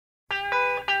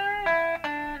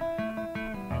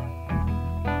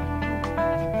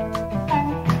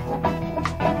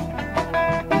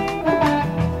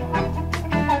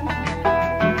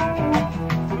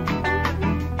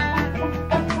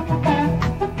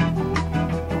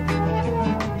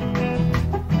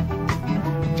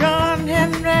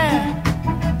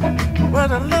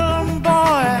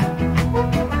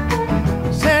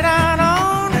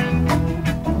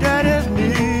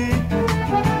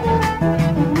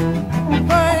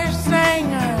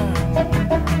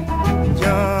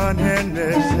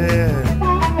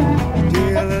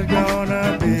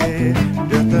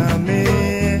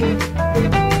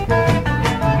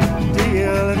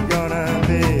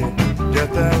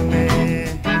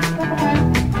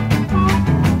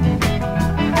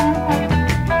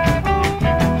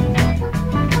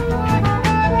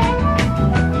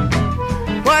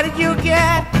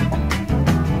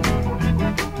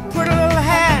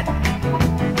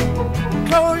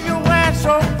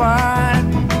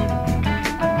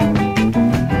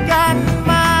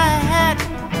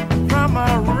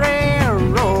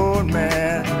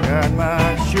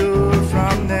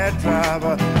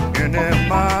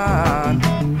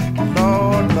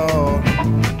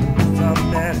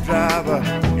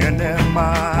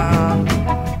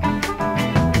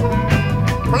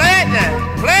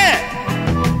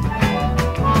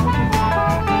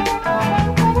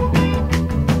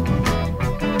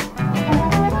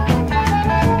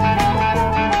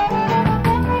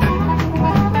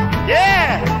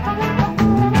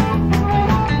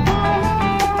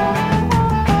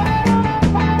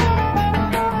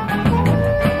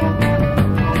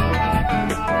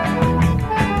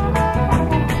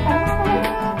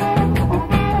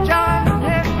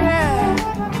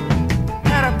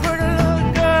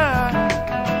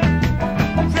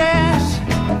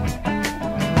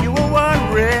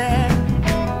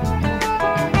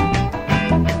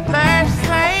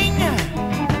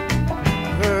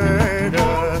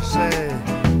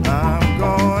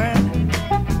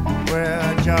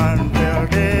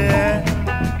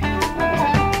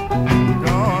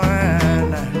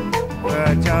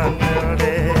John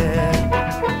Melody.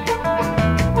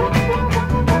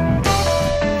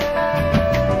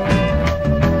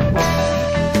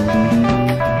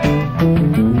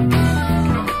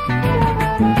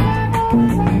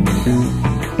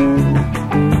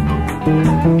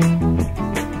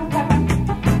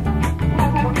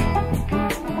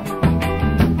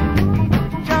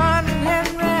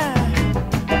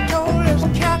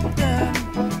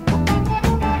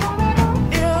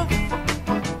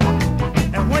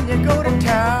 You go to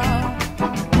town,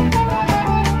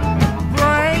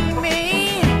 bring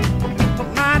me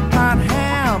my pot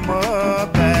hammer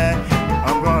back.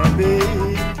 I'm gonna be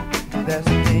that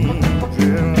steam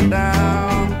drill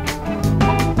down,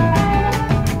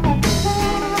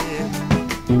 yeah,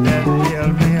 that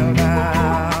real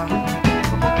down.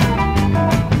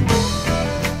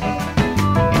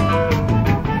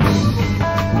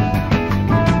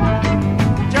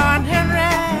 John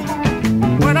Henry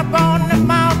went up on the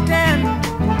mountain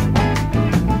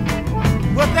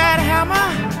with that hammer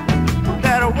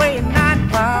that weighed 9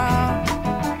 pounds.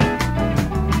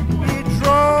 He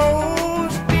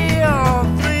drove still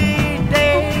 3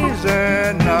 days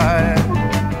and nights.